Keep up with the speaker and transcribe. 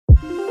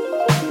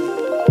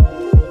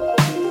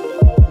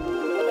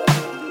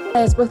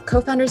As both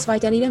co-founders of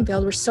Identity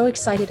Unveiled, we're so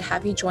excited to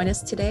have you join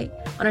us today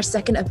on our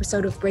second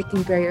episode of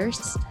Breaking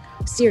Barriers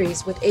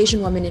series with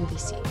Asian Women in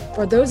VC.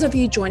 For those of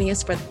you joining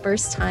us for the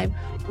first time,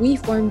 we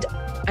formed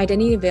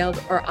Identity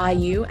Unveiled, or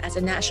IU, as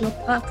a national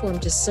platform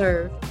to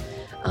serve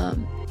a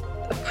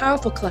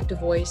powerful collective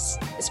voice,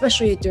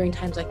 especially during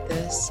times like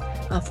this,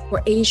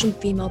 for Asian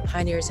female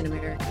pioneers in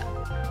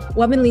America.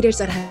 Women leaders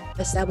that have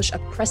established a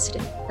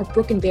precedent or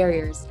broken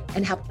barriers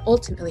and have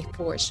ultimately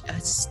forged a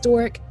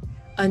historic,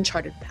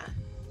 uncharted path.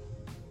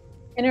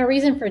 And our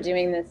reason for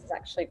doing this is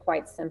actually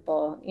quite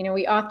simple. You know,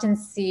 we often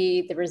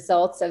see the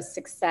results of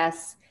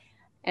success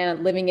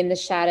and living in the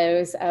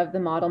shadows of the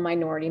model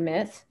minority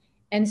myth.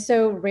 And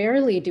so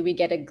rarely do we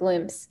get a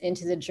glimpse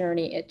into the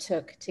journey it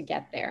took to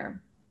get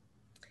there.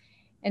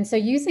 And so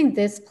using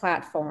this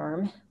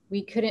platform,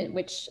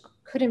 which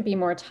couldn't be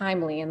more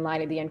timely in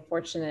light of the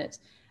unfortunate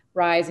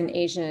rise in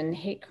Asian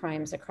hate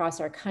crimes across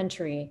our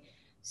country.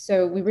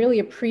 So we really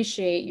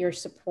appreciate your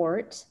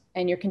support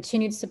and your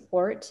continued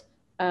support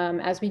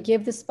as we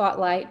give the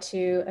spotlight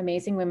to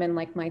amazing women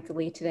like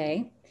Maithili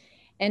today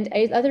and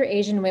other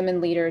Asian women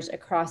leaders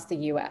across the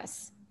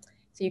US.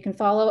 So you can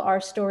follow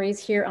our stories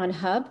here on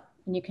Hub,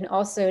 and you can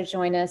also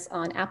join us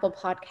on Apple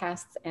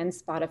Podcasts and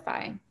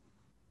Spotify.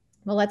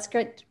 Well, let's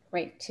get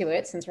right to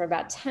it since we're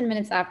about 10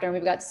 minutes after and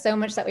we've got so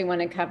much that we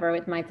want to cover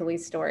with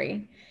Maithili's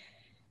story.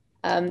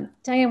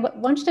 Diane, why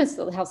don't you just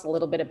tell us a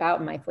little bit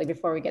about Maithili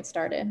before we get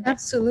started?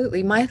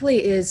 Absolutely.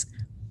 Maithili is,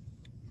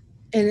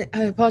 and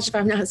I apologize if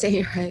I'm not saying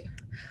it right,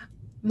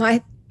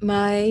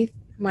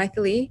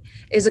 Maithili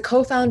is a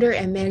co-founder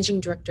and managing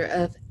director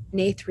of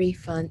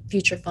Nay3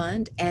 Future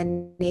Fund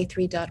and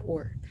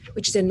Nay3.org,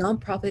 which is a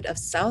nonprofit of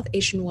South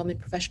Asian women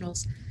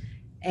professionals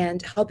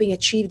and helping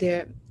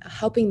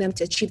them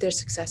to achieve their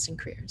success in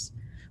careers.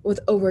 With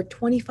over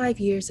 25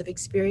 years of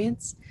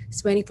experience,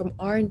 spanning from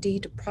R&D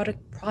to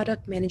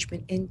product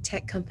management in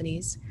tech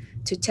companies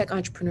to tech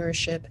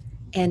entrepreneurship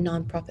and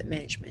nonprofit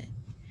management.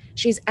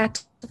 She's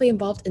actively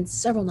involved in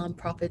several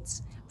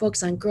nonprofits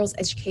focused on girls'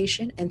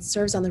 education and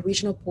serves on the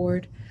regional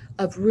board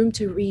of Room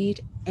to Read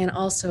and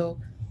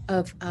also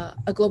of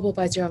a global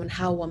advisor on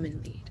how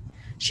women lead.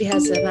 She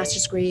has a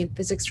master's degree in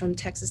physics from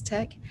Texas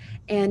Tech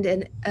and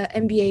an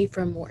MBA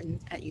from Wharton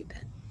at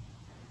UPenn.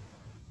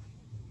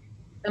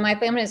 So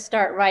Maithili, I'm going to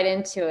start right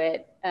into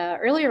it.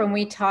 Earlier when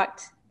we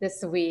talked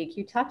this week,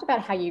 you talked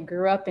about how you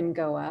grew up in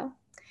Goa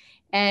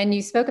and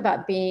you spoke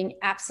about being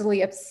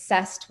absolutely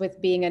obsessed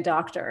with being a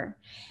doctor.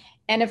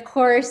 And of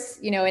course,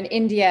 you know, in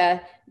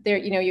India,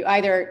 you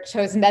either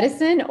chose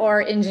medicine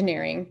or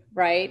engineering,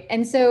 right?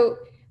 And so,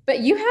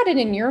 but you had it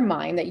in your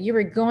mind that you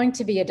were going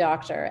to be a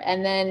doctor.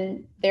 And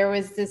then there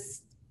was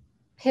this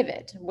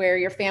pivot where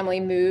your family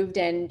moved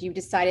and you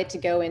decided to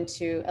go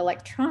into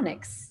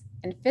electronics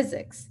and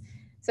physics.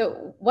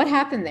 So what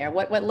happened there?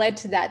 What led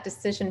to that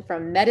decision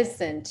from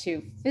medicine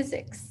to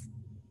physics?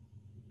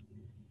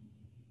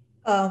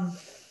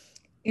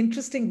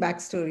 Interesting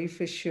backstory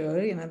for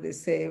sure. You know, they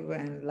say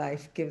when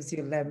life gives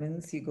you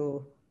lemons, you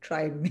go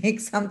try and make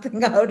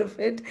something out of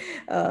it.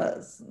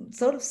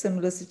 Sort of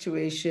similar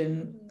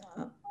situation.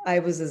 I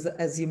was,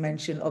 as you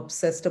mentioned,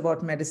 obsessed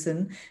about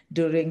medicine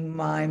during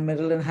my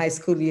middle and high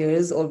school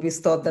years, always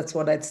thought that's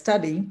what I'd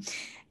study.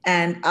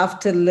 And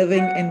after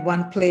living in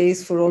one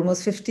place for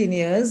almost 15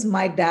 years,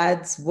 my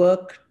dad's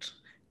work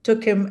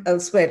took him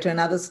elsewhere to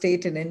another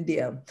state in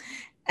India.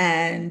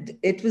 And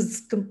it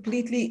was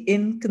completely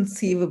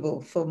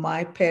inconceivable for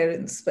my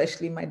parents,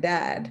 especially my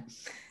dad,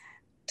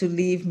 to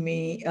leave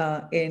me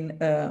in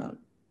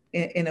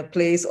a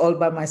place all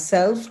by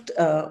myself,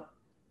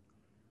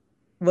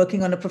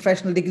 working on a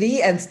professional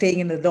degree and staying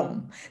in a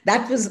dorm.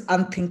 That was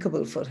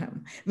unthinkable for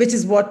him, which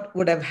is what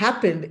would have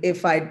happened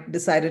if I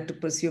decided to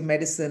pursue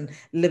medicine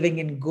living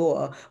in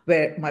Goa,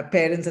 where my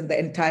parents and the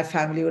entire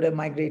family would have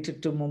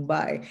migrated to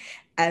Mumbai.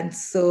 And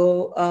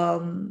so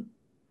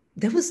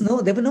there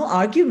were no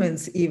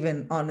arguments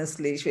even,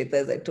 honestly, Shweta,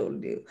 as I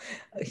told you.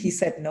 He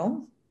said,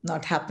 no,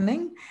 not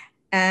happening.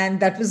 And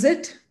that was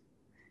it.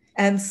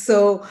 And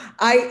so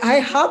I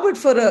harbored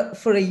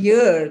for a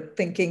year,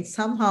 thinking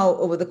somehow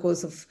over the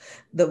course of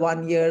the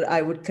 1 year,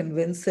 I would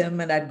convince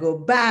him and I'd go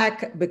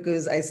back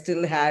because I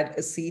still had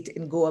a seat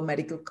in Goa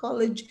Medical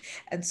College.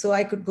 And so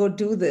I could go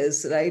do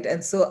this, right?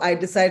 And so I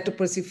decided to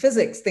pursue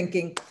physics,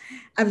 thinking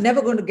I'm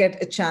never going to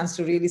get a chance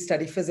to really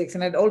study physics.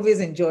 And I'd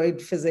always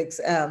enjoyed physics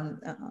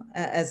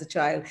as a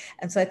child.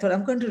 And so I thought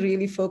I'm going to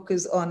really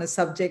focus on a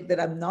subject that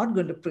I'm not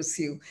going to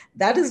pursue.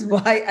 That is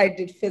why I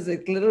did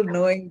physics, little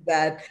knowing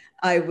that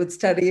I would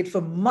study it for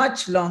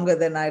much longer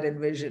than I'd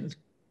envisioned.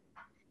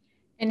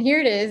 And here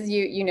it is,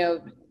 you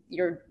know,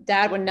 your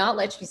dad would not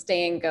let you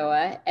stay in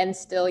Goa, and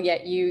still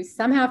yet you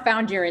somehow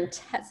found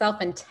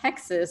yourself in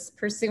Texas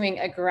pursuing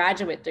a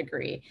graduate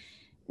degree.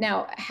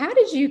 Now, how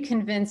did you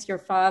convince your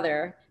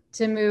father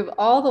to move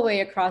all the way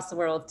across the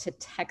world to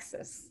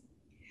Texas?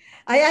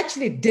 I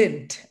actually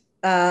didn't.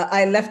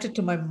 I left it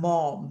to my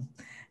mom.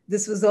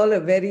 This was all a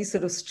very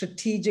sort of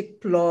strategic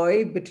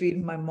ploy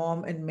between my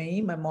mom and me.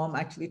 My mom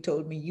actually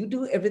told me, you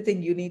do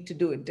everything you need to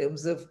do in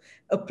terms of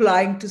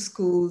applying to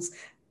schools.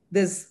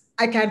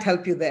 I can't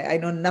help you there. I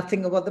know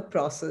nothing about the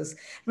process.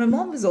 My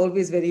mom was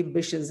always very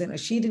ambitious.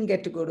 She didn't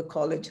get to go to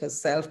college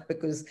herself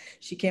because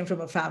she came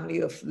from a family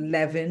of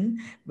 11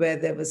 where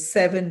there were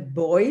 7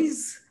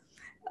 boys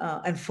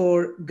and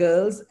 4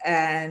 girls.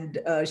 And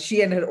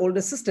she and her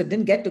older sister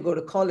didn't get to go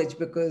to college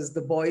because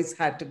the boys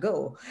had to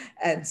go.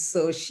 And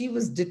so she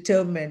was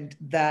determined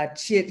that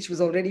she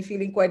was already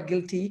feeling quite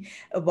guilty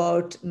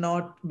about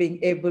not being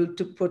able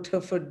to put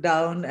her foot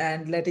down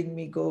and letting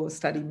me go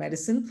study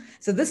medicine.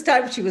 So this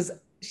time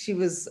she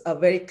was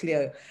very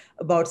clear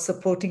about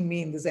supporting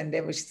me in this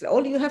endeavor. She said,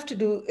 all you have to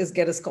do is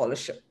get a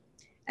scholarship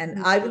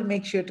and I will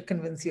make sure to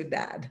convince your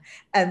dad.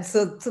 And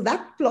so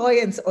that ploy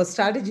or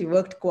strategy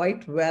worked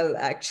quite well,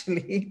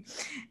 actually.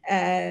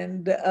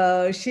 And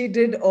she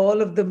did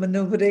all of the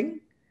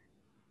maneuvering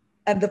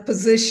and the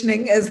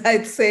positioning, as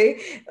I'd say,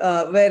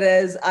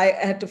 whereas I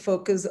had to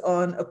focus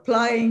on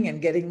applying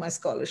and getting my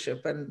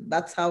scholarship. And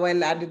that's how I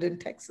landed in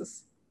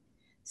Texas.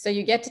 So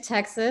you get to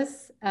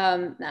Texas.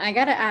 I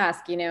got to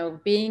ask,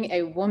 being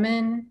a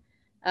woman,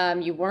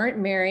 you weren't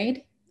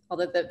married,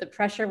 although the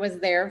pressure was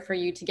there for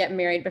you to get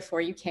married before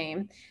you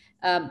came.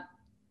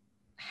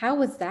 How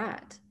was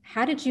that?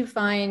 How did you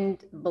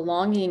find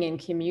belonging and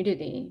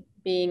community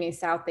being a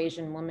South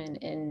Asian woman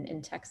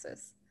in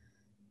Texas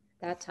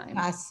that time?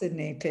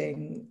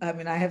 Fascinating. I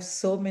mean, I have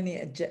so many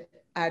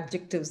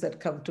adjectives that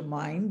come to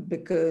mind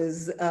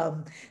because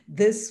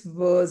this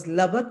was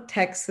Lubbock,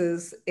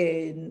 Texas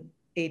in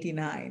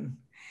 89.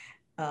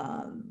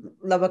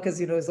 Lubbock, as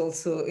you know, is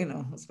also,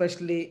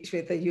 especially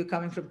Shweta, you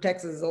coming from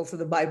Texas, is also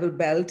the Bible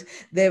Belt.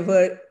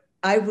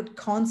 I would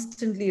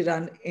constantly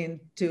run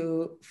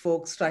into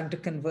folks trying to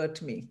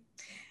convert me,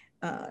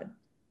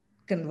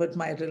 convert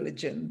my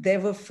religion.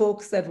 There were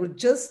folks that would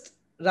just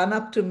run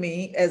up to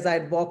me as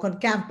I'd walk on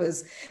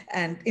campus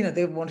and,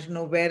 they wanted to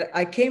know where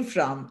I came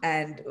from.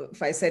 And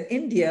if I said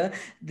India,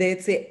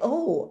 they'd say,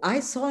 oh,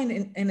 I saw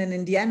in an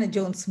Indiana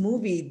Jones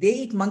movie, they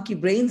eat monkey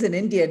brains in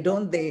India,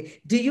 don't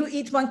they? Do you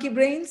eat monkey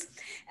brains?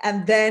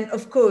 And then,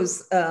 of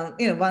course,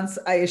 once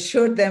I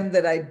assured them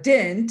that I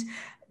didn't,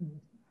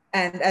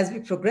 and as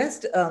we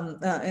progressed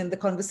in the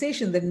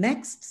conversation, the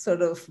next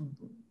sort of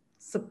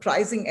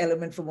surprising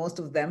element for most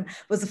of them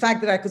was the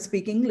fact that I could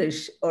speak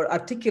English or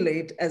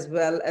articulate as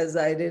well as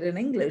I did in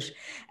English.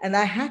 And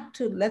I had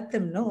to let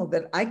them know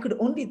that I could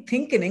only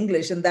think in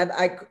English and that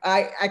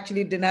I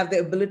actually didn't have the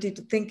ability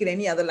to think in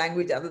any other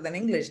language other than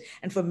English.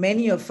 And for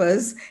many of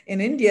us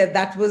in India,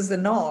 that was the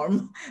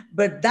norm.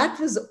 But that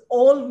was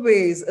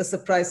always a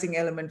surprising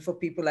element for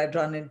people I'd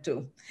run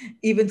into.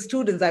 Even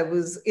students, I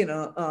was,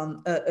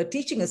 a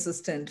teaching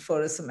assistant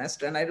for a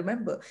semester. And I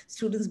remember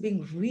students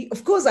being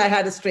of course, I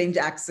had a strange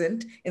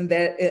accent in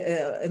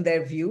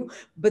their view,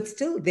 but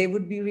still they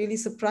would be really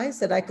surprised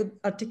that I could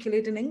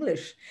articulate in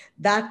English.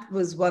 That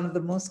was one of the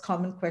most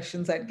common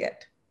questions I'd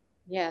get.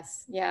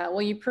 Yes. Yeah.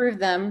 Well, you proved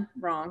them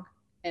wrong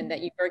and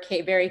that you were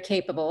very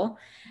capable.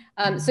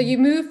 So you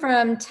moved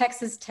from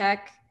Texas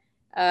Tech.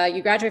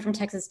 You graduated from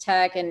Texas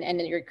Tech and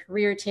your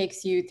career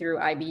takes you through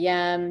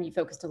IBM. You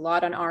focused a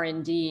lot on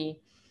R&D.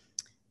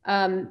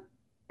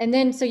 And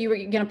then, so you were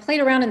going to play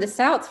around in the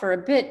South for a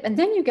bit, and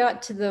then you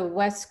got to the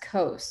West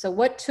Coast. So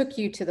what took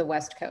you to the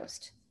West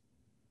Coast?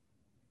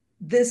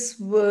 This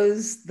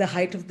was the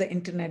height of the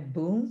internet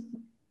boom.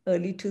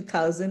 Early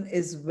 2000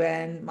 is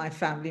when my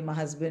family, my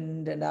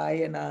husband and I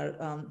and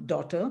our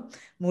daughter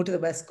moved to the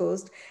West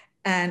Coast.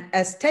 And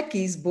as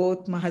techies,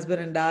 both my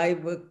husband and I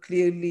were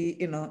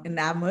clearly,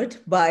 enamored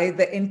by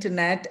the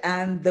internet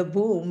and the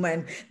boom,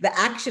 and the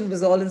action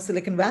was all in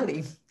Silicon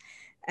Valley.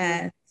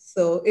 And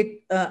so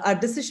our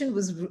decision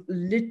was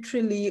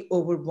literally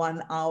over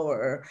 1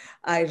 hour.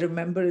 I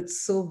remember it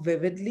so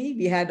vividly.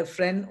 We had a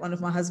friend, one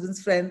of my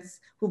husband's friends,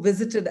 who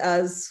visited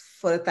us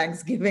for a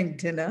Thanksgiving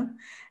dinner.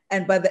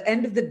 And by the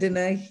end of the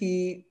dinner,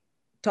 he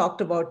talked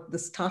about the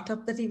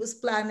startup that he was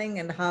planning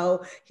and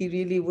how he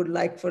really would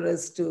like for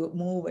us to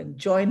move and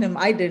join him.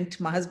 I didn't,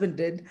 my husband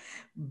did.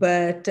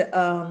 But,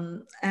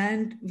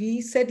 and we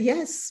said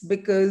yes,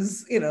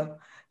 because,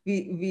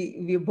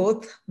 we're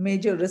both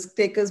major risk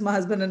takers, my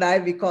husband and I.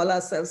 We call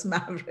ourselves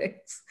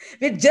mavericks.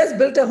 We just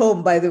built a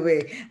home, by the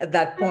way, at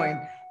that point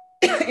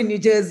in New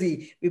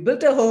Jersey. We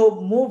built a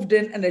home, moved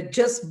in, and had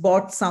just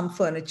bought some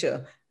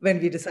furniture when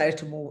we decided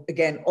to move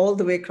again, all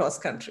the way cross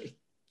country.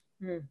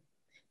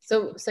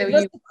 So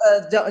you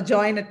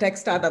join a tech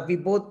startup. We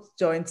both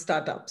joined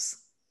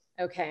startups.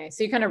 Okay,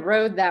 so you kind of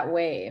rode that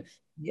wave.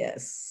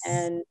 Yes.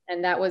 And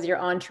that was your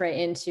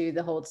entree into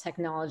the whole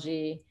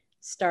technology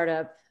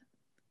startup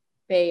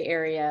Bay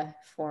Area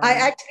forum. I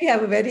actually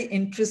have a very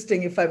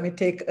interesting, if I may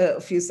take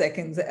a few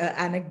seconds,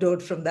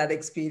 anecdote from that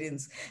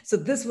experience. So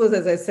this was,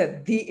 as I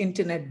said, the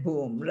internet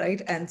boom,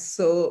 right? And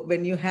so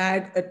when you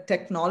had a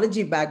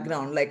technology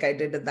background, like I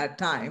did at that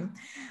time,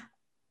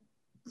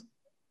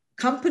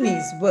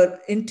 companies were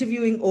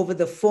interviewing over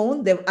the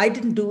phone. I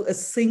didn't do a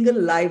single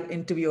live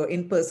interview or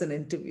in-person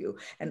interview.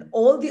 And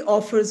all the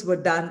offers were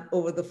done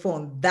over the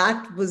phone.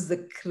 That was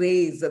the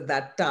craze at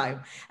that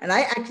time. And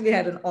I actually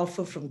had an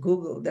offer from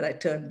Google that I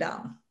turned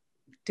down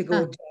to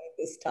go join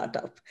this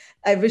startup.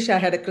 I wish I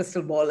had a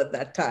crystal ball at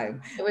that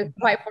time. It was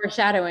quite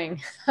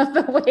foreshadowing of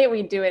the way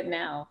we do it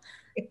now.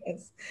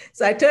 Yes.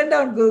 So I turned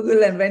down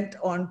Google and went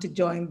on to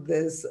join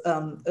this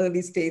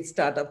early stage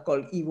startup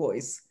called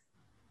eVoice.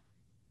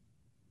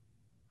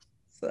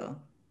 So.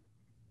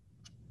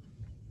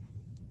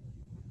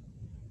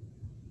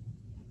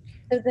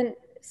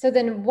 So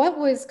then what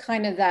was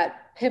kind of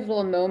that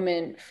pivotal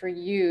moment for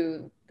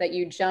you that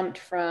you jumped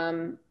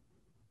from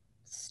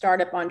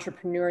startup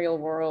entrepreneurial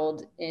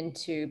world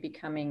into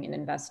becoming an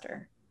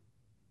investor?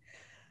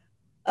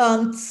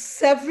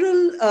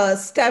 Several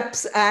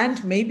steps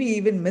and maybe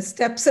even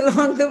missteps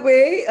along the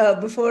way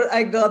before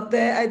I got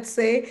there, I'd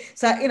say.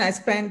 So, I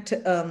spent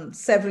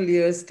several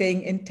years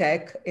staying in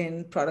tech,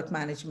 in product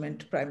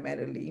management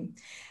primarily,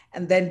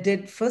 and then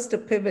did first a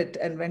pivot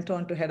and went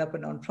on to head up a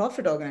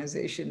nonprofit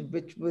organization,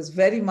 which was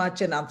very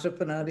much an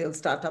entrepreneurial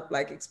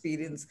startup-like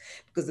experience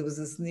because there was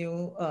this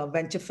new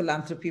venture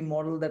philanthropy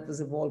model that was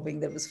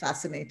evolving that was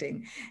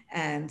fascinating.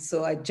 And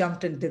so I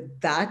jumped and did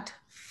that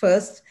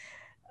first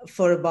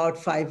for about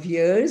 5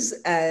 years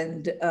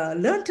and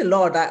learned a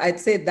lot. I'd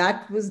say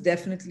that was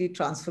definitely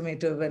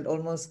transformative and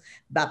almost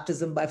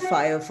baptism by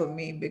fire for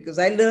me because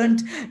I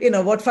learned,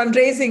 what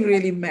fundraising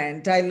really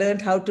meant. I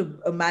learned how to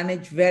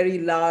manage very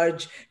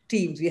large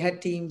teams. We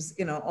had teams,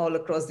 all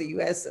across the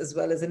US as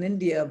well as in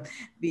India.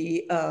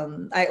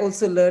 I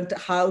also learned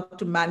how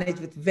to manage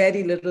with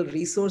very little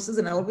resources.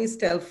 And I always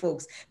tell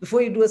folks,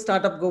 before you do a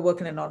startup, go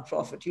work in a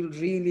nonprofit. You'll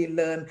really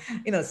learn,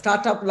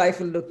 startup life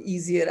will look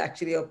easier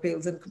actually or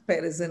pales in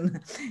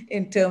comparison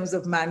in terms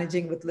of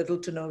managing with little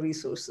to no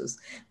resources.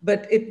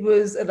 But it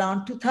was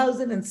around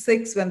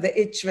 2006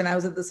 when I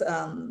was at this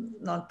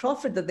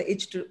nonprofit, that the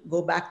itch to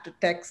go back to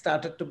tech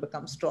started to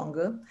become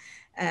stronger.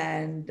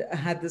 And I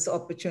had this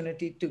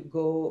opportunity to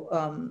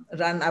go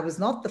run. I was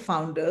not the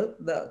founder.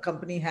 The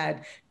company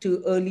had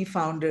two early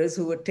founders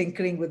who were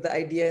tinkering with the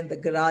idea in the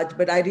garage,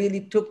 but I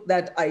really took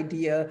that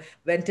idea,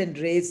 went and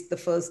raised the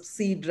first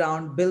seed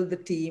round, built the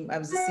team. I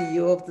was the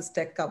CEO of this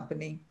tech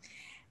company.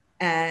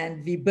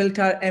 And we built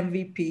our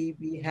MVP.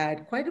 We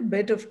had quite a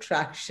bit of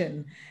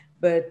traction,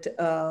 but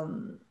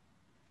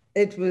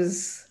it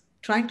was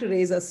trying to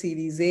raise a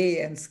Series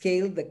A and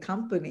scale the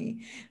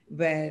company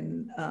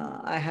when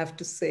I have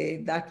to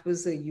say that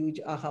was a huge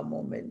aha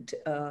moment.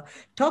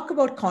 Talk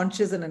about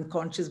conscious and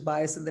unconscious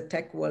bias in the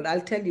tech world. I'll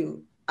tell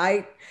you,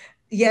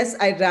 yes,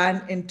 I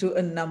ran into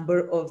a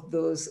number of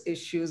those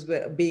issues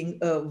where being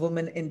a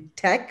woman in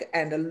tech,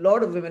 and a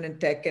lot of women in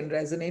tech can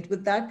resonate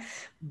with that.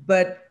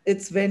 But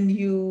it's when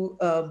you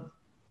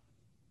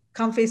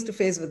come face to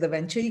face with the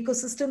venture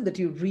ecosystem that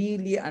you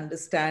really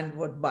understand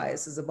what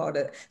bias is about,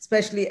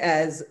 especially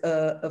as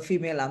a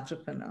female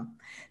entrepreneur.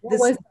 What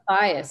was the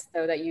bias,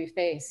 though, that you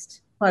faced?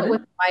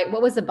 Pardon?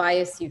 What was the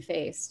bias you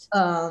faced?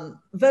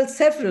 Well,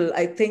 several.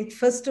 I think,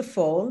 first of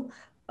all,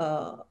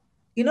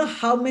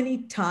 how many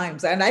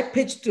times, and I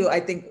pitched to,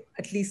 I think,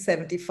 at least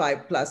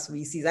 75 plus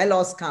VCs. I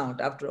lost count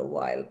after a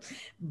while.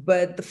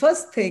 But the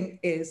first thing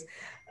is,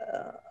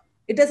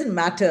 it doesn't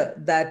matter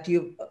that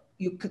you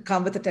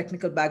come with a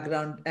technical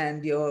background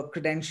and your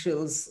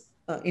credentials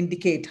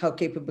indicate how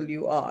capable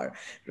you are,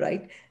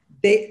 right?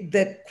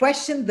 The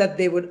question that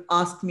they would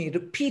ask me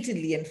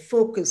repeatedly and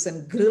focus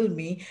and grill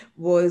me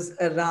was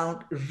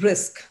around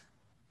risk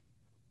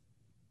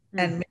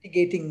and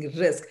mitigating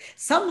risk.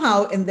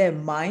 Somehow in their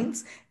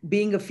minds,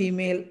 being a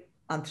female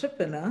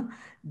entrepreneur,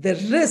 the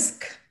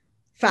risk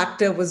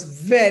factor was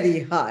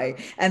very high.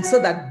 And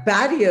so that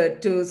barrier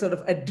to sort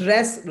of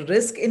address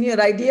risk in your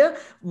idea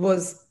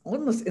was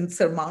almost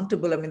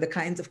insurmountable. I mean, the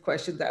kinds of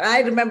questions that I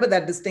remember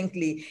that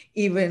distinctly,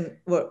 even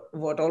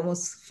what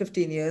almost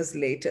 15 years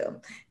later,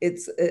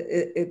 it's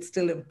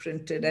still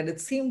imprinted. And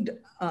it seemed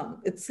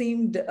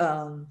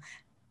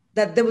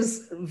that there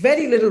was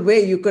very little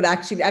way you could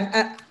actually,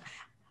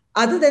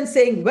 other than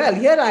saying, well,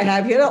 here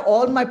are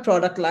all my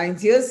product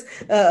lines, here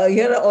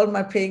are all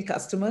my paying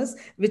customers,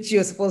 which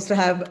you're supposed to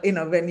have,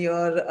 when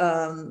you're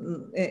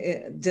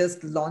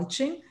just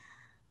launching.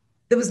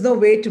 There was no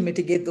way to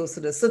mitigate those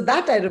risks. So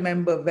that I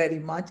remember very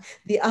much.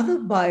 The other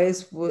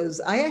bias was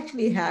I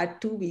actually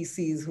had two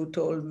VCs who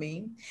told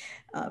me,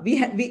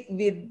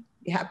 we're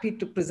happy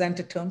to present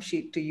a term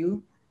sheet to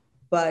you,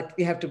 but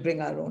we have to bring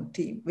our own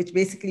team, which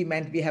basically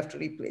meant we have to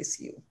replace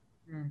you.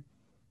 Mm.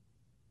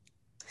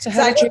 So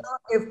I don't know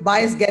if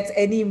bias gets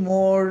any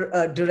more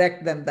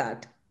direct than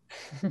that.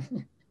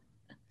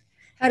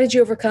 How did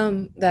you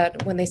overcome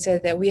that when they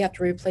said that we have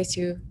to replace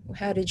you?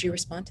 How did you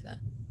respond to that?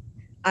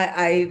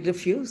 I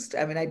refused.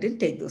 I mean, I didn't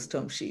take those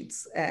term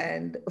sheets.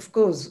 And of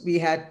course, we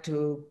had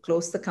to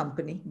close the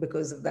company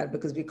because of that,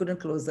 because we couldn't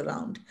close the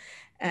round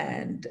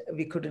and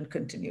we couldn't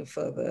continue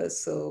further.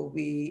 So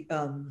we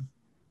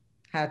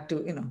had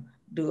to,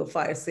 do a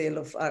fire sale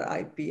of our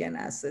IP and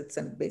assets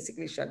and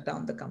basically shut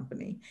down the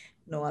company.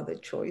 No other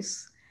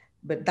choice.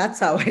 But that's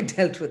how I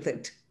dealt with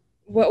it.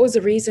 What was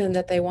the reason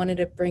that they wanted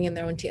to bring in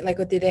their own team? Like,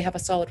 did they have a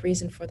solid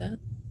reason for that?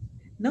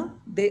 No,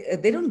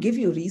 they don't give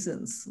you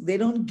reasons. They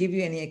don't give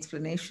you any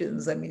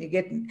explanations. I mean, you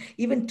get,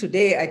 even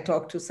today, I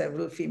talk to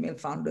several female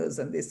founders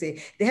and they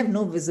say they have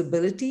no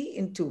visibility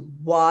into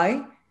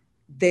why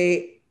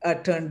they are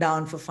turned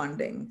down for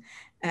funding.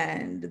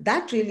 And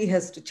that really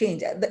has to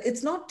change.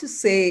 It's not to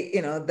say,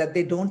 that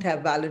they don't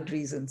have valid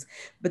reasons,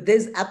 but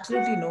there's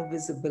absolutely no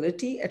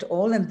visibility at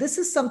all. And this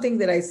is something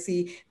that I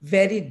see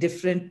very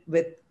different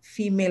with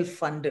female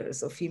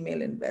funders or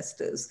female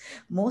investors.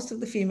 Most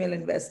of the female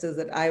investors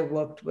that I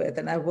worked with,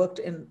 and I worked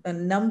in a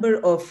number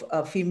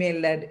of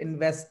female-led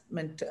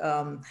investment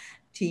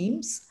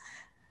teams,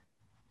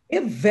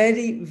 they're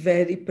very,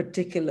 very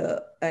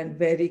particular and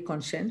very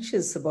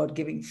conscientious about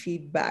giving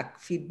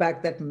feedback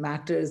that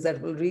matters, that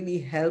will really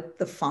help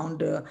the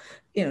founder,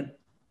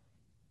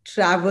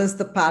 traverse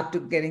the path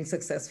to getting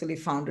successfully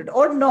founded,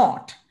 or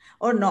not.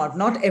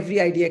 Not every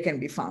idea can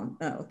be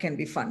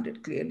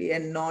funded clearly,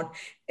 and not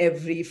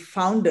every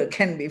founder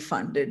can be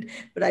funded.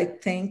 But I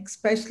think,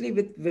 especially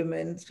with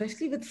women,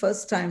 especially with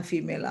first-time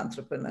female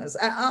entrepreneurs,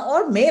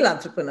 or male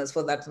entrepreneurs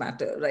for that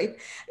matter, right?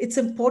 It's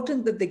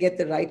important that they get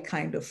the right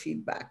kind of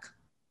feedback.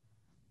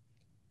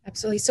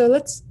 Absolutely. So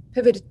let's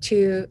pivot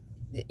to,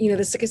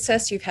 the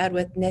success you've had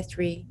with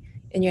Nethree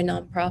in your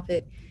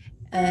nonprofit,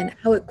 and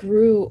how it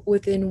grew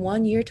within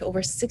 1 year to over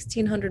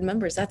 1,600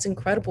 members. That's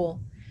incredible.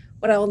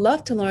 What I would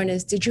love to learn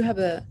is, did you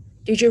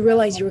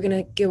realize you were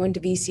going to go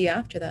into VC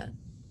after that?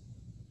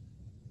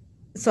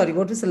 Sorry,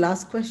 what was the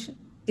last question?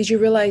 Did you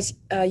realize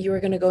you were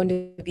going to go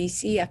into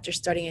VC after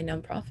starting a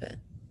nonprofit?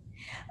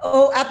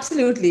 Oh,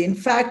 absolutely. In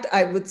fact,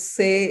 I would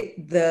say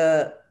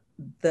the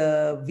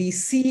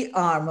VC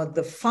arm of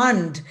the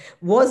fund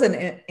was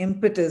an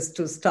impetus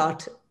to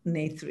start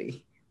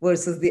Nethree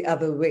versus the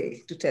other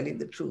way, to tell you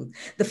the truth.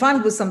 The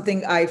fund was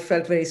something I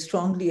felt very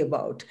strongly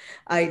about.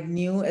 I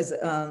knew, as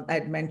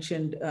I'd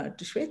mentioned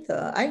to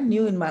Shweta, I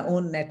knew in my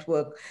own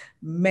network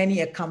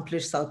many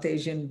accomplished South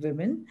Asian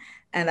women.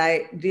 And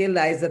I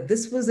realized that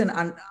this was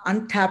an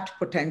untapped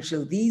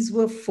potential. These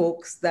were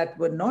folks that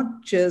were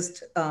not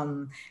just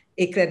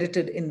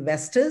accredited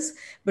investors,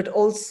 but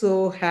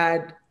also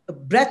had a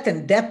breadth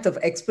and depth of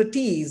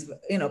expertise,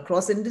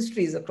 across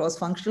industries, across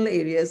functional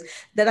areas,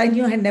 that I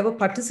knew had never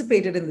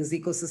participated in this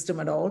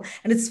ecosystem at all.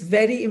 And it's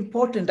very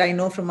important, I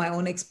know from my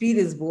own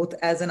experience, both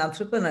as an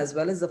entrepreneur as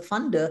well as a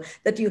funder,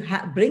 that you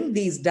bring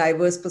these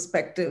diverse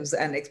perspectives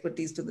and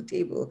expertise to the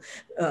table.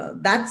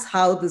 That's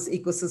how this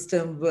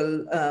ecosystem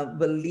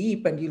will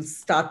leap, and you'll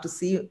start to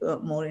see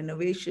more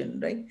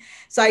innovation, right?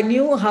 So I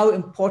knew how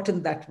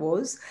important that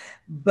was.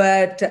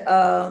 But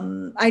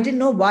I didn't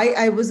know why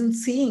I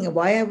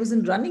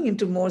wasn't running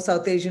into more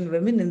South Asian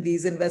women in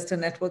these investor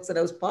networks that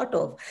I was part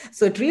of.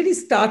 So it really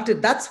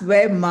started, that's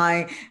where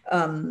my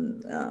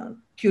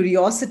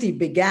curiosity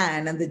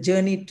began, and the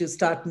journey to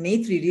start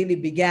Nethree really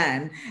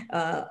began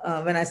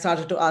when I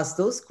started to ask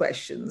those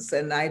questions.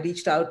 And I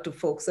reached out to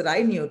folks that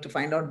I knew to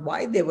find out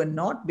why they were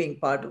not being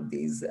part of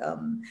these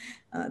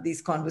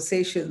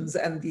conversations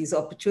and these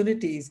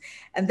opportunities.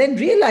 And then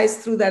realized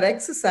through that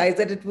exercise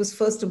that it was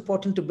first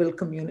important to build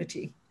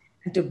community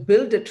and to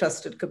build a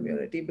trusted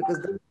community, because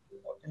that's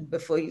important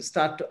before you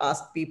start to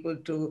ask people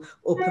to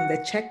open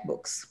their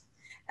checkbooks.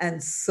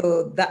 And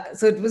so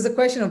it was a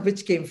question of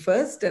which came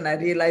first. And I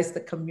realized the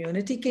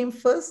community came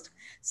first.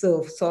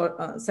 So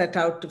set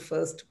out to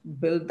first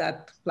build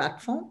that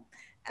platform.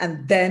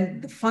 And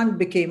then the fund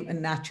became a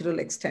natural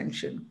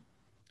extension.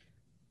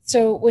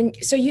 So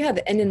you had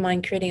the end in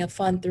mind, creating a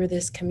fund through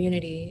this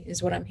community,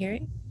 is what I'm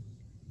hearing?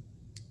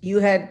 You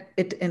had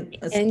it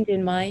end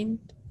in mind,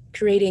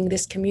 creating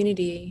this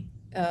community.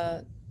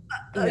 I'm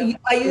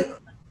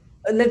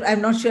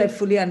not sure I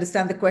fully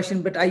understand the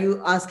question, but are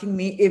you asking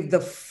me if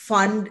the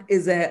fund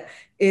is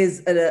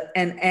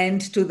an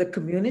end to the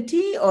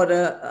community, or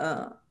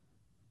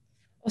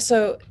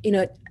Also,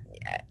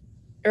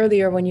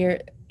 earlier when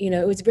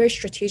it was very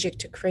strategic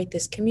to create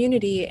this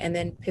community and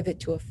then pivot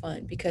to a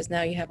fund, because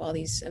now you have all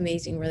these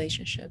amazing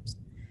relationships.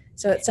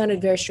 So it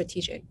sounded very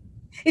strategic.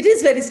 It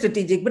is very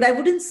strategic, but I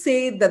wouldn't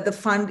say that the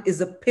fund is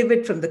a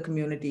pivot from the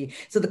community.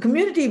 So the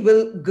community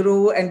will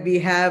grow, and we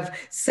have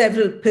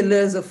several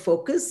pillars of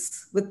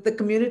focus with the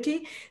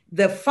community.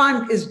 The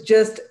fund is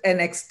just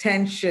an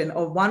extension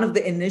of one of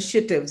the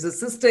initiatives, the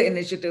sister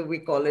initiative, we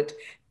call it,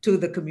 to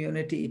the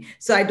community.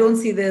 So I don't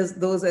see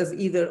those as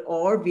either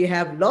or. We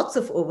have lots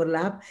of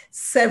overlap.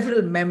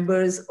 Several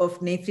members of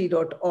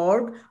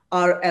Nethree.org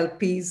are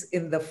LPs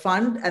in the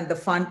fund, and the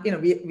fund,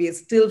 we are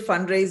still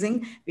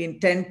fundraising. We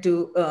intend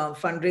to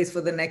fundraise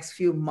for the next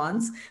few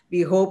months.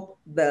 We hope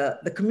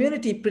the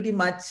community pretty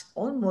much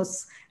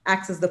almost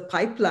acts as the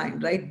pipeline,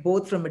 right?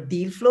 Both from a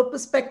deal flow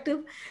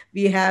perspective.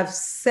 We have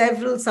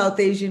several South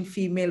Asian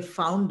female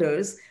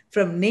founders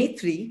from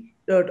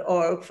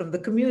Nethree.org, from the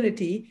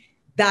community,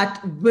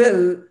 that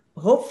will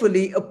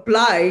hopefully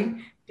apply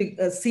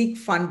to seek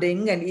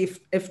funding, and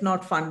if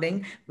not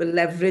funding, will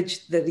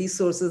leverage the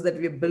resources that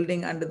we're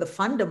building under the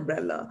fund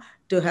umbrella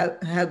to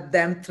help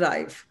them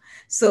thrive.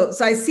 So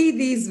I see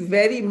these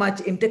very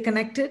much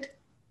interconnected.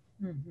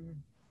 Mm-hmm.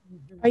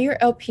 Mm-hmm. Are your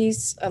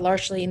LPs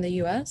largely in the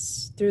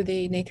US through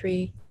the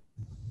NA3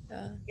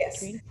 Yes,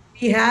 trade?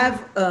 we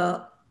have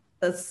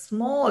a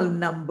small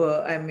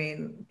number, I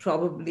mean,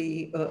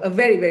 probably a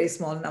very, very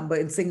small number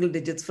in single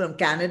digits from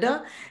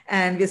Canada.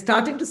 And we're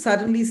starting to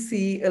suddenly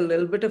see a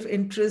little bit of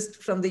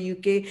interest from the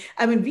UK.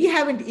 I mean, we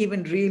haven't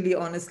even really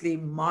honestly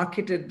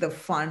marketed the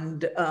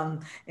fund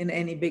in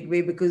any big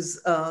way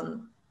because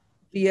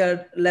we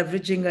are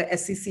leveraging a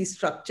SEC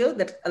structure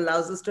that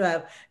allows us to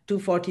have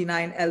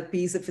 249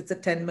 LPs if it's a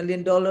 $10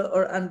 million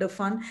or under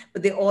fund,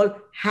 but they all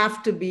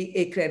have to be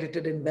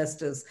accredited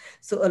investors.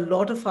 So a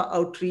lot of our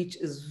outreach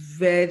is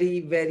very,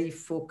 very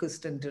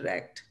focused and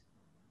direct.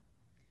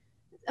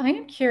 I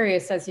am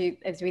curious as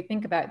we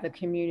think about the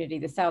community,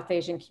 the South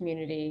Asian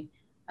community,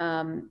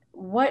 and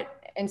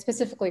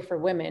specifically for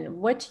women,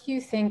 what do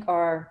you think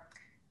are,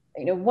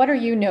 what are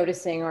you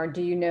noticing, or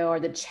do you know are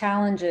the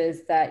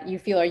challenges that you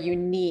feel are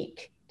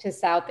unique to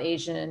South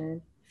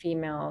Asian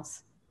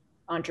females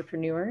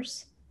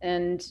entrepreneurs,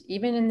 and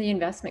even in the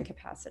investment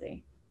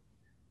capacity?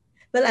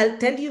 Well, I'll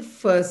tell you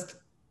first,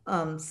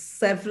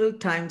 several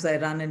times I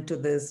run into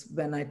this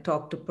when I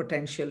talk to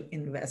potential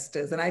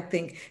investors. And I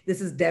think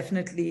this is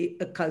definitely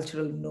a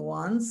cultural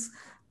nuance,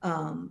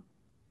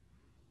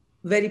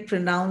 very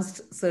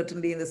pronounced,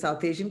 certainly in the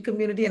South Asian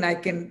community. And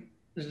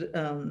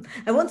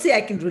I won't say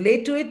I can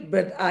relate to it,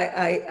 but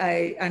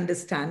I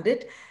understand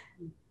it.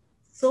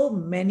 So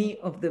many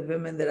of the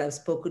women that I've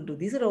spoken to,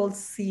 these are all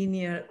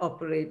senior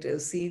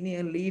operators,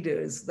 senior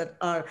leaders that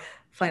are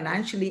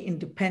financially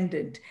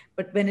independent.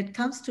 But when it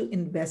comes to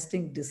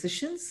investing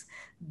decisions,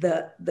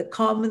 the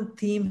common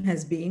theme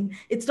has been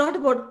it's not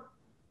about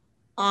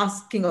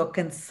asking or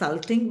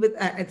consulting with,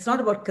 it's not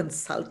about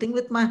consulting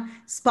with my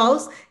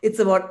spouse, it's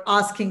about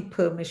asking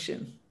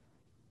permission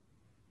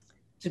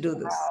to do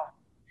this.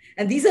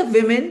 And these are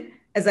women,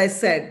 as I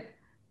said,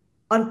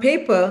 on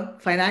paper,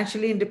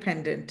 financially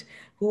independent,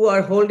 who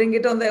are holding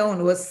it on their own,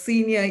 who are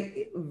senior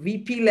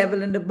VP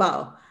level and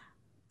above,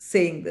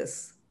 saying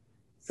this.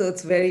 So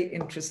it's very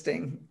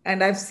interesting.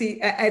 And I've seen,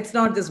 it's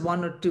not just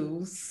one or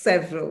two,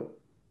 several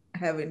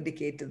have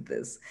indicated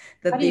this,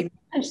 that How do you they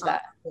manage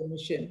that?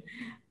 permission.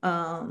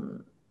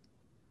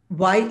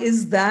 Why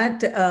is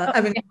that?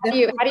 I mean, how do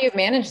you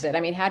manage it?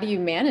 I mean, how do you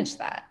manage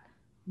that?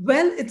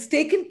 Well, it's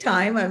taken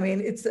time. I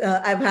mean,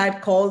 I've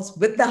had calls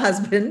with the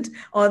husband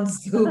on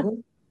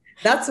Zoom.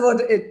 That's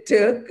what it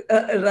took,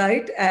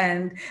 right?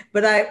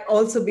 But I've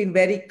also been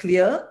very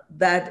clear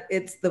that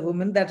it's the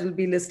woman that will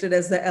be listed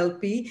as the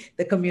LP.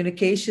 The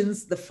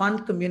communications, the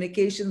fund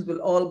communications will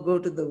all go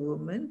to the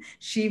woman.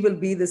 She will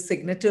be the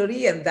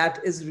signatory, and that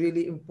is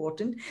really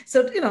important.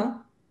 So,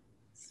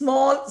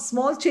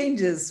 small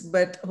changes,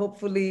 but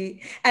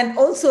hopefully. And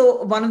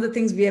also, one of the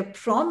things we have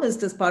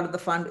promised as part of the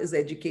fund is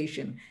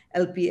education,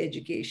 LP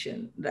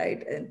education,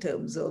 right? In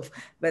terms of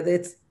whether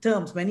it's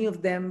terms, many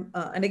of them,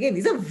 and again,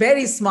 these are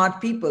very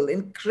smart people,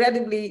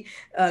 incredibly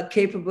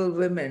capable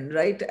women,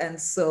 right?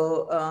 And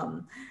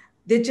so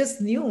they're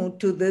just new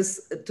to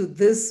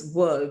this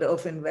world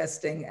of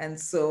investing, and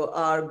so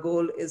our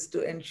goal is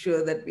to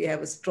ensure that we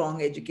have a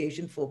strong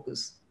education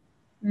focus.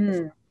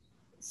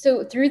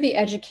 So through the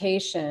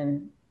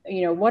education,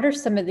 what are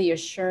some of the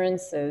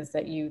assurances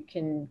that you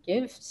can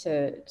give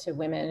to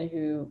women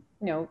who,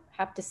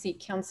 have to seek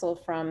counsel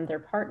from their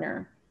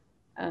partner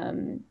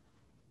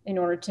in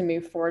order to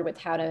move forward with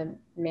how to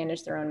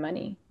manage their own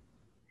money?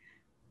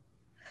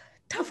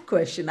 Tough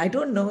question. I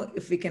don't know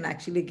if we can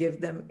actually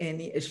give them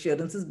any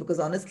assurances because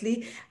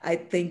honestly, I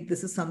think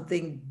this is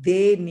something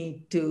they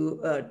need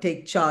to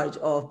take charge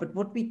of. But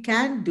what we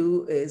can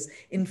do is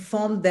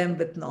inform them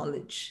with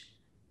knowledge,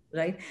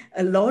 right?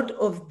 A lot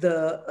of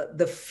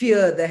the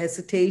fear, the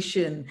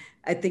hesitation,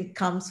 I think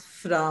comes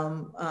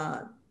from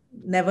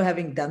never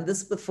having done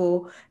this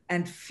before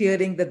and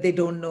fearing that they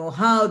don't know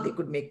how, they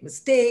could make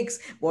mistakes,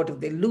 what if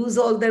they lose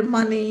all their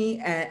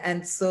money?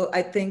 And so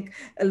I think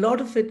a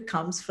lot of it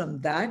comes from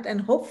that. And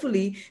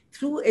hopefully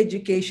through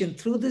education,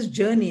 through this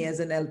journey as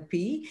an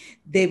LP,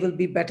 they will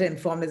be better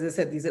informed. As I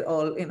said, these are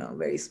all,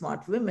 very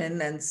smart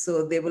women. And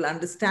so they will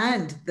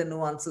understand the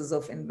nuances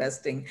of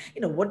investing.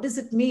 What does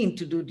it mean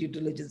to do due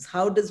diligence?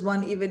 How does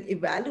one even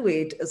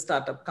evaluate a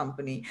startup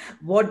company?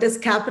 What does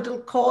capital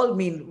call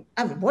mean?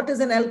 I mean, what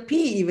does an LP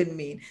even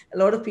mean? A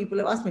lot of people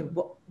have asked me,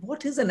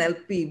 what is an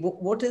LP?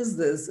 What is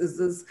this?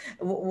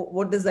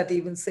 What does that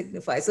even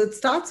signify? So it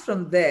starts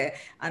from there,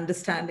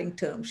 understanding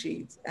term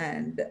sheets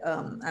and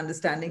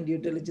understanding due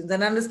diligence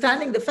and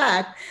understanding the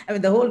fact,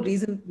 the whole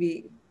reason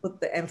we put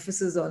the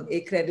emphasis on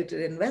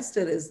accredited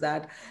investor is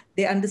that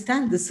they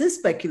understand this is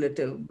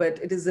speculative, but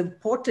it is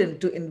important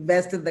to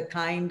invest in the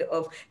kind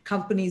of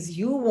companies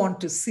you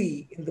want to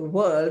see in the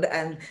world.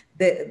 And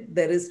there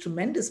is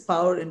tremendous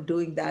power in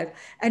doing that.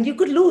 And you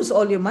could lose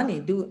all your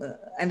money,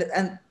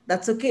 and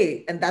that's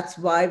okay. And that's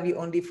why we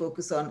only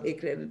focus on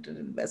accredited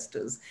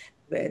investors,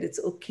 where it's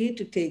okay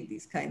to take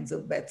these kinds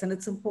of bets. And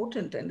it's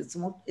important, and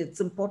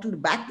it's important to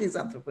back these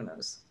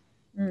entrepreneurs.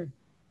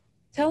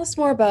 Tell us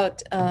more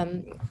about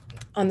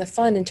on the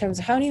fund in terms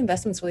of how many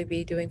investments will you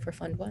be doing for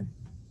Fund One?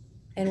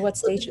 And what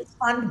So this stages? is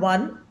Fund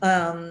One.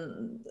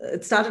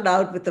 It started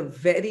out with a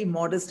very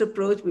modest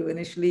approach. We were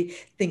initially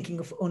thinking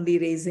of only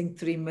raising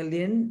 3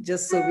 million,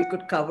 just so we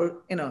could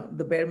cover,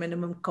 the bare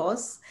minimum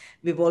costs.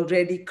 We've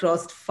already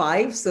crossed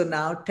 5, so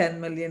now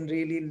 10 million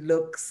really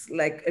looks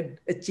like an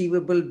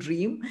achievable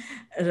dream,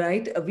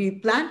 right? We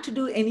plan to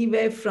do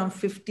anywhere from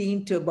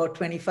 15 to about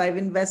 25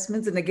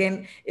 investments, and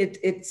again,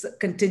 it's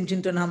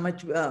contingent on how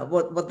much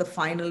what the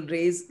final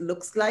raise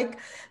looks like.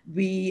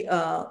 We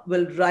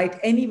will write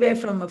anywhere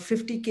from a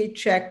 50K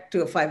check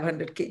to a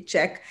 500K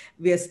check.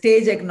 We are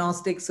stage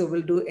agnostic, so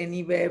we'll do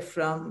anywhere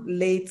from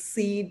late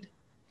seed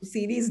to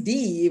Series D,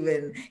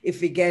 even if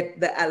we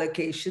get the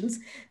allocations.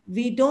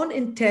 We don't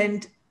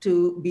intend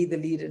to be the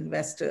lead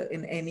investor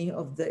in any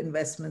of the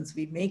investments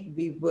we make.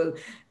 We will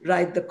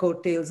ride the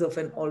coattails of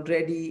an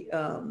already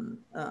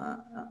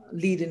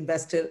lead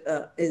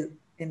investor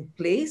in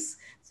place.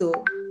 So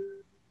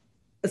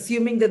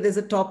assuming that there's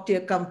a top tier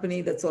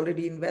company that's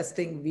already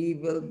investing, we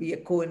will be a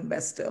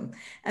co-investor.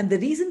 And the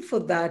reason for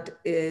that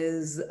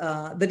is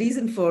the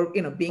reason for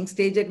being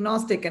stage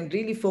agnostic and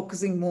really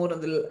focusing more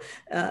on the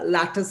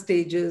latter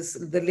stages,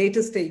 the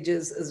later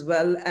stages, as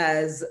well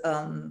as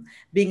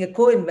being a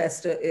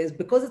co-investor, is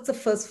because it's a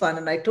first fund.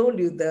 And I told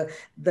you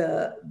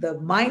the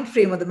mind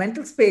frame or the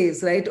mental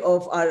space, right,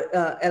 of our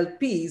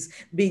LPs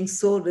being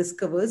so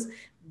risk averse.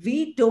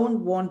 We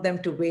don't want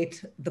them to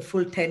wait the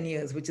full 10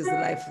 years, which is the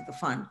life of the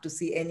fund, to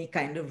see any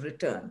kind of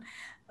return,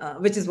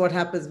 which is what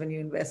happens when you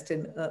invest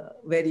in a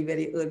very,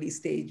 very early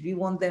stage. We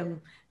want them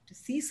to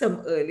see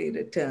some early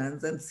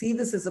returns and see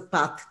this as a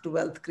path to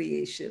wealth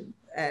creation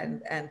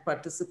and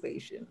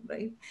participation,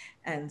 right?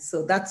 And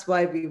so that's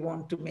why we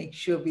want to make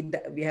sure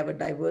we have a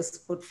diverse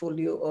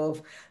portfolio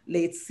of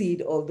late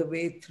seed all the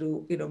way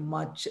through,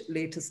 much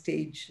later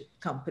stage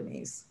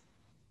companies.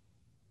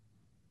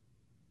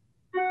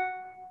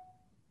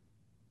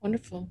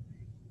 Wonderful.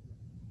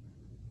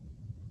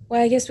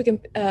 Well, I guess we can,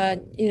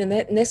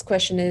 next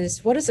question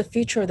is, what does the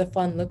future of the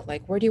fund look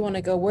like? Where do you want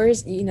to go? Where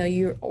is,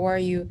 or are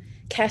you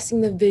casting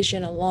the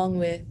vision along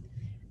with,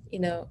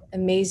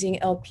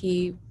 amazing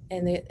LP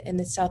and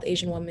the South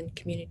Asian women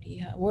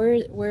community?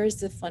 Where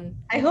is the fund?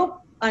 I hope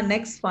our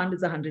next fund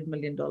is $100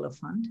 million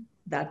fund.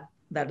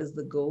 That is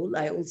the goal.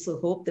 I also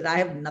hope that I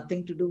have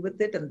nothing to do with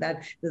it, and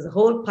that there's a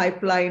whole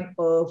pipeline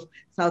of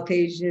South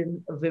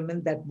Asian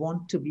women that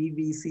want to be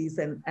VCs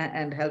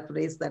and help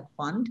raise that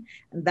fund,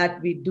 and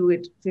that we do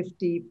it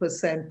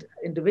 50%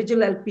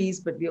 individual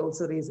LPs, but we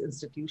also raise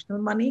institutional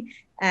money,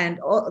 and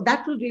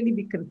that will really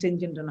be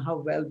contingent on how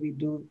well we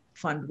do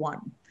Fund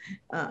One,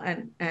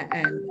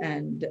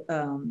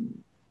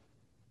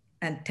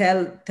 and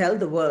tell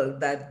the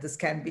world that this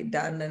can be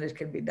done and it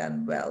can be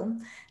done well,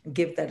 and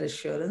give that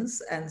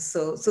assurance. And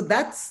so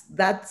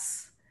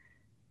that's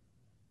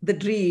the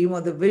dream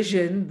or the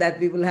vision, that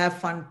we will have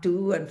Fund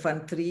 2 and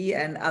Fund 3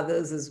 and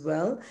others as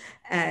well.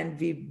 And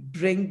we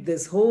bring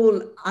this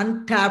whole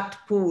untapped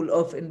pool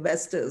of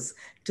investors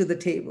to the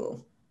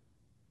table.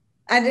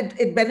 And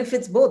it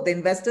benefits both the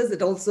investors.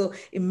 It also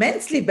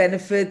immensely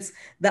benefits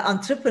the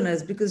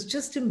entrepreneurs, because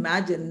just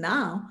imagine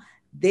now,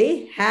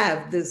 they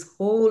have this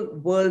whole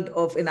world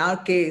of, in our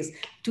case,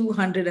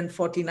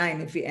 249,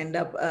 if we end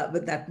up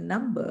with that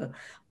number,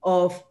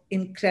 of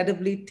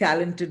incredibly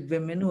talented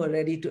women who are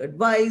ready to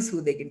advise, who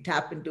they can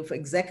tap into for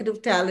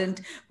executive talent,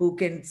 who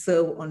can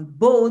serve on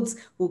boards,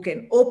 who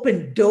can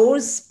open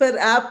doors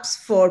perhaps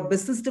for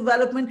business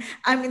development.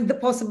 I mean, the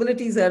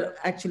possibilities are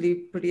actually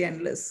pretty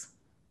endless.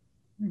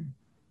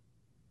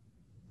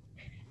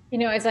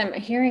 As I'm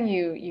hearing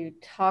you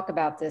talk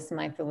about this,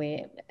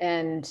 Maithili,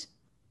 and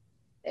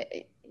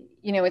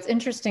it's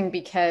interesting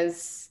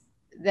because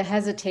the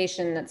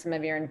hesitation that some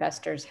of your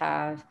investors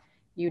have,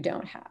 you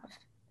don't have.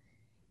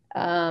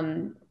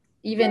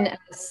 Even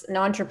as an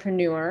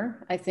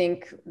entrepreneur, I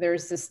think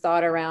there's this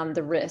thought around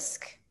the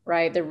risk,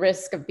 right? The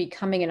risk of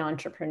becoming an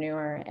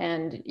entrepreneur.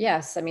 And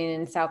yes, I mean,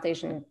 in South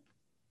Asian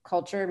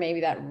culture, maybe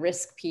that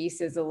risk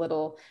piece is a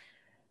little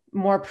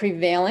more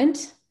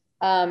prevalent.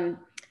 How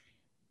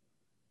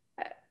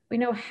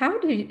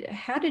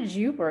did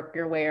you work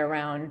your way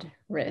around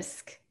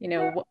risk?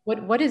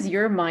 What is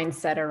your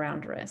mindset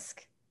around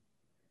risk?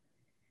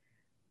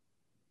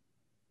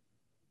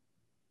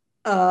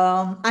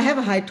 I have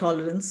a high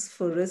tolerance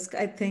for risk.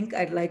 I think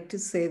I'd like to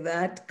say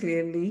that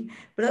clearly,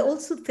 but I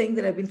also think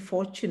that I've been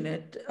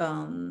fortunate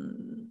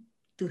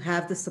to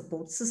have the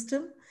support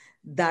system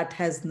that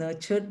has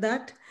nurtured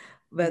that,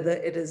 whether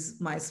it is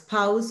my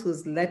spouse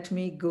who's let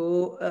me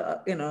go,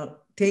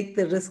 take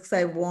the risks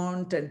I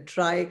want and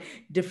try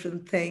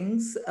different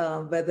things,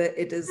 whether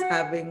it is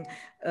having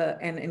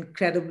an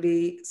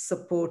incredibly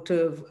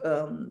supportive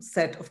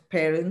set of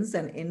parents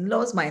and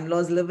in-laws. My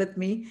in-laws live with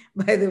me,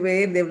 by the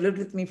way. They've lived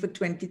with me for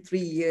 23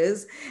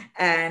 years,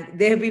 and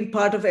they have been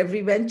part of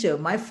every venture.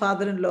 My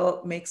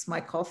father-in-law makes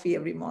my coffee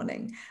every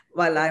morning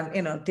while I'm,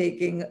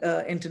 taking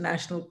an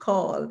international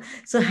call.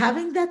 So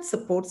having that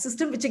support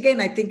system, which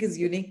again, I think is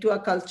unique to our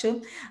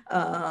culture,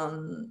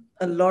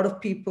 a lot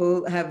of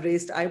people have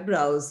raised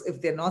eyebrows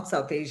if they're not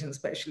South Asian,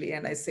 especially.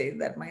 And I say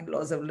that my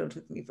in-laws have lived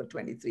with me for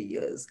 23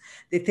 years.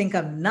 They think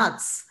I'm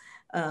nuts.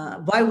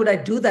 Why would I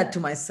do that to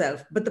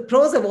myself? But the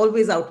pros have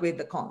always outweighed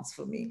the cons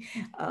for me.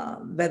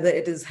 Whether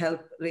it is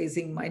help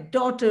raising my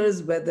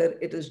daughters, whether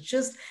it is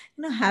just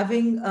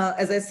having,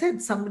 as I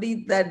said,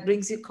 somebody that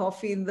brings you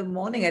coffee in the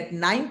morning at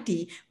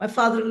 90. My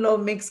father-in-law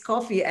makes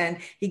coffee, and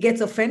he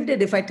gets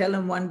offended if I tell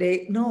him one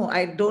day, no,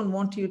 I don't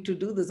want you to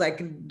do this. I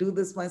can do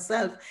this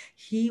myself.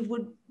 He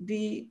would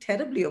be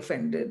terribly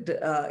offended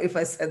if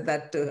I said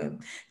that to him.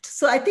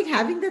 So I think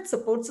having that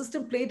support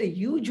system played a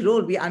huge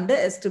role. We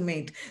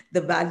underestimate the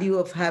value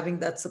of having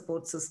that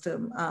support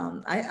system.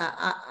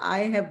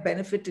 I have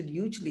benefited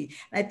hugely.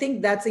 I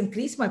think that's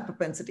increased my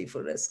propensity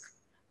for risk,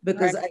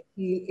 because Right. I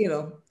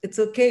feel, it's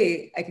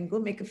okay. I can go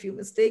make a few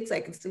mistakes. I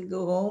can still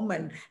go home,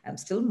 and I'm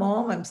still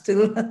mom. I'm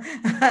still,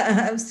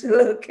 I'm still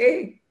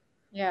okay.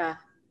 Yeah.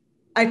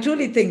 I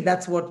truly think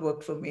that's what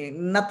worked for me.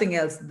 Nothing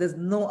else. There's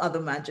no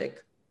other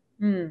magic.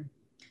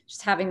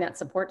 Just having that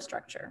support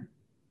structure.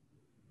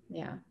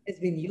 Yeah. It's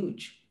been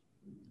huge.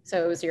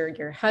 So it was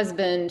your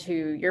husband,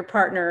 your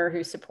partner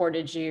who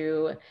supported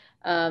you.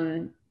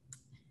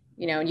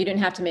 You didn't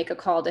have to make a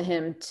call to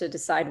him to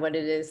decide what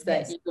it is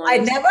that Yes. you I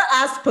wanted. never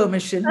asked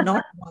permission,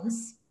 not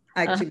once,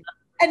 actually.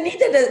 And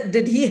neither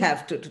did he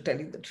have to tell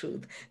you the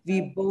truth.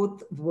 We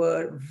both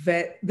were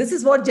this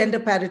is what gender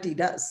parity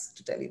does,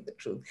 to tell you the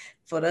truth.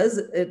 For us,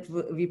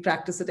 we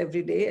practice it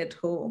every day at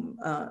home.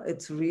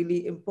 It's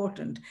really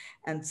important.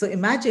 And so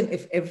imagine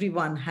if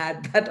everyone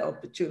had that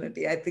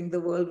opportunity. I think the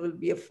world will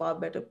be a far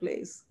better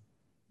place.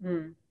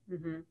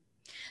 Mm-hmm.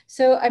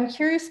 So I'm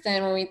curious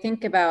then, when we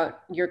think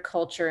about your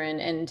culture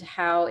and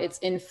how it's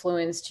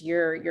influenced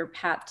your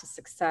path to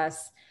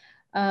success,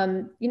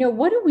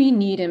 what do we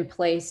need in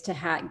place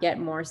to get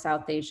more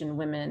South Asian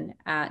women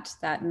at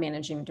that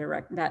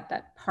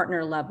that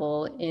partner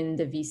level in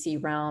the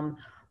VC realm?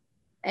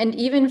 And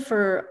even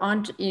for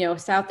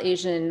South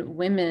Asian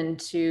women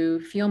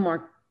to feel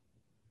more,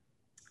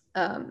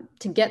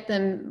 to get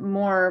them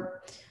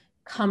more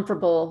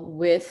comfortable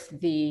with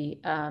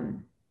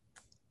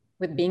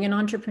with being an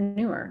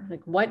entrepreneur.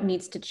 Like, what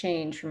needs to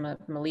change from a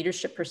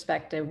leadership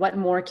perspective? What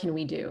more can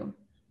we do?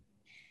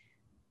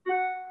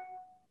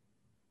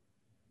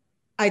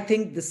 I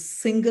think the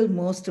single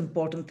most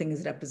important thing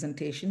is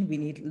representation. We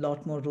need a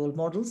lot more role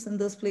models in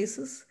those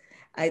places.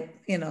 I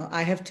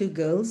have two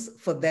girls.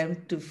 For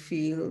them to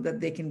feel that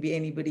they can be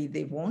anybody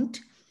they want,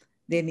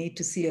 they need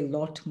to see a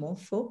lot more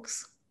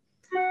folks,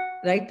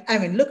 right? I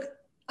mean, look,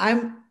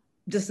 I'm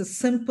just a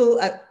simple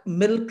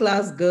middle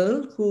class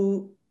girl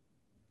who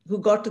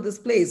got to this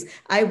place.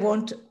 I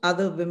want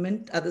other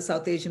women, other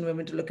South Asian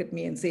women, to look at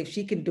me and say, if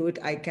she can do it,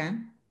 I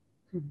can.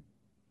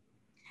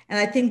 And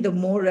I think the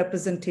more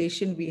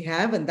representation we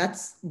have, and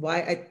that's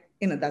why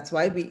that's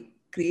why we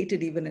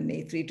created even an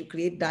A3, to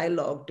create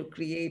dialogue, to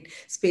create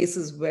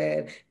spaces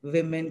where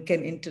women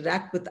can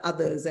interact with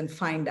others and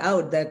find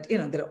out that,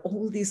 there are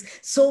all these,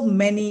 so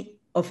many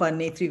of our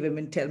Netri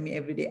women tell me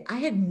every day, I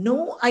had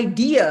no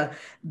idea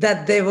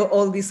that there were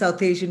all these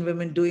South Asian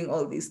women doing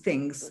all these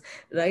things,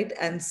 right?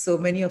 And so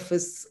many of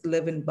us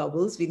live in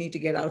bubbles. We need to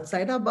get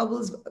outside our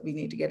bubbles. We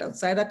need to get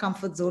outside our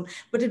comfort zone.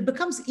 But it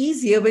becomes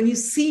easier when you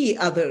see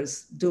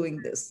others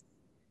doing this.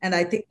 And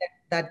I think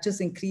that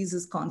just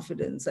increases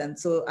confidence. And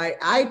so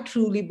I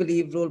truly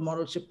believe role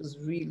modelship is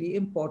really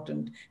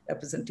important.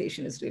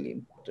 Representation is really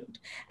important.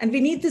 And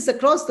we need this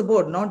across the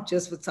board, not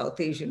just with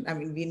South Asian. I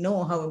mean, we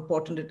know how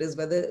important it is,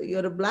 whether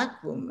you're a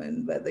Black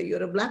woman, whether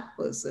you're a Black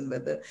person,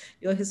 whether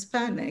you're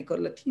Hispanic or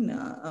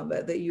Latina,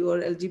 whether you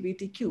are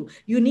LGBTQ.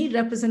 You need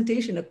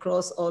representation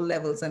across all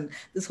levels. And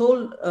this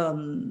whole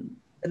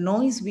the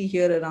noise we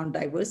hear around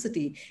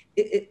diversity,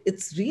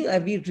 it's real.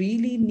 We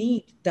really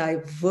need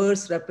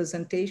diverse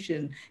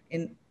representation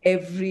on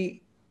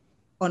every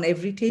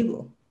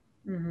table.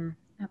 Mm-hmm.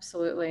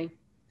 Absolutely.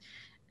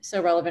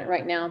 So relevant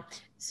right now.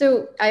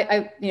 So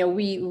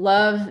we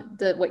love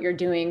what you're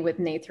doing with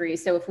NA3.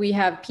 So if we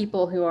have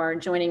people who are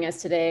joining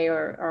us today,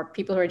 or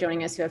people who are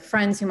joining us who have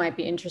friends who might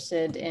be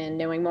interested in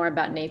knowing more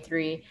about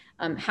NA3,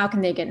 how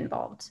can they get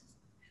involved?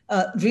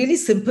 Really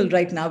simple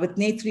right now. With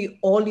NA3,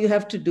 all you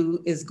have to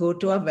do is go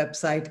to our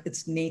website.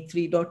 It's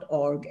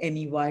naythri.org,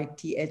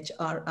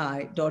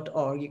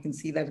 neythri.org. You can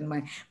see that in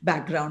my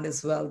background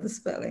as well, the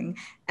spelling.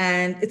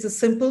 And it's a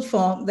simple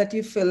form that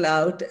you fill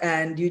out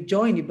and you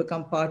join. You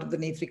become part of the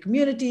NA3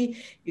 community.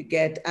 You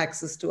get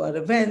access to our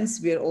events.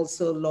 We are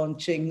also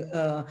launching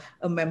a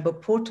member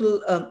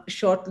portal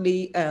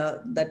shortly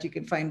that you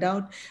can find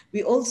out.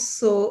 We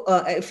also,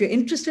 if you're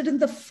interested in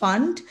the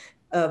fund,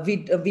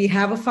 we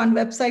have a fund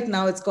website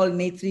now. It's called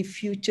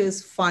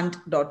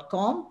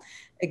na3futuresfund.com.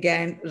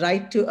 Again,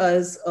 write to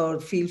us or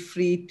feel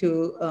free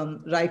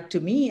to write to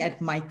me at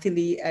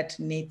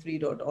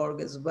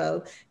maithili@na3.org as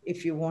well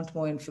if you want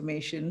more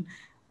information.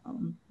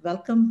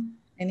 Welcome.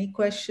 Any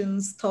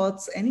questions,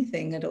 thoughts,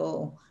 anything at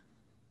all?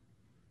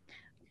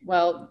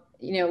 Well,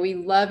 we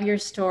love your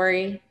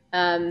story.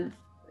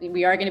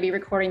 we are going to be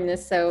recording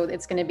this, so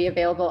it's going to be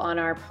available on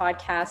our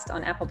podcast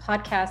on Apple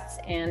Podcasts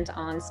and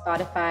on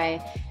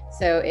Spotify.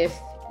 So if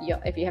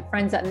you have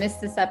friends that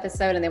missed this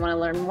episode and they want to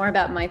learn more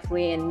about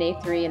Mythly and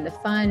NAE3 and the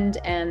fund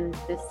and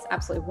this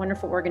absolutely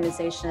wonderful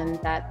organization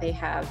that they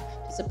have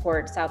to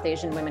support South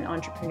Asian women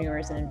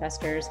entrepreneurs and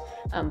investors,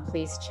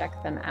 please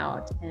check them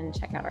out and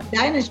check out our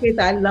Diane and Shweta,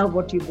 I love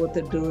what you both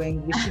are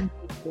doing. Wishing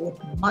you both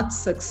much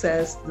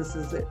success. This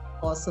is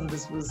awesome.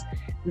 This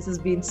has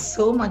been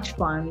so much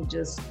fun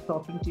just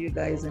talking to you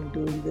guys and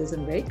doing this,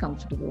 and very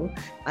comfortable.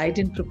 I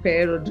didn't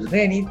prepare or do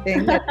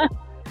anything.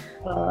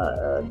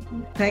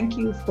 Thank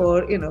you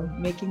for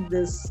making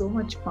this so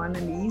much fun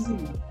and easy.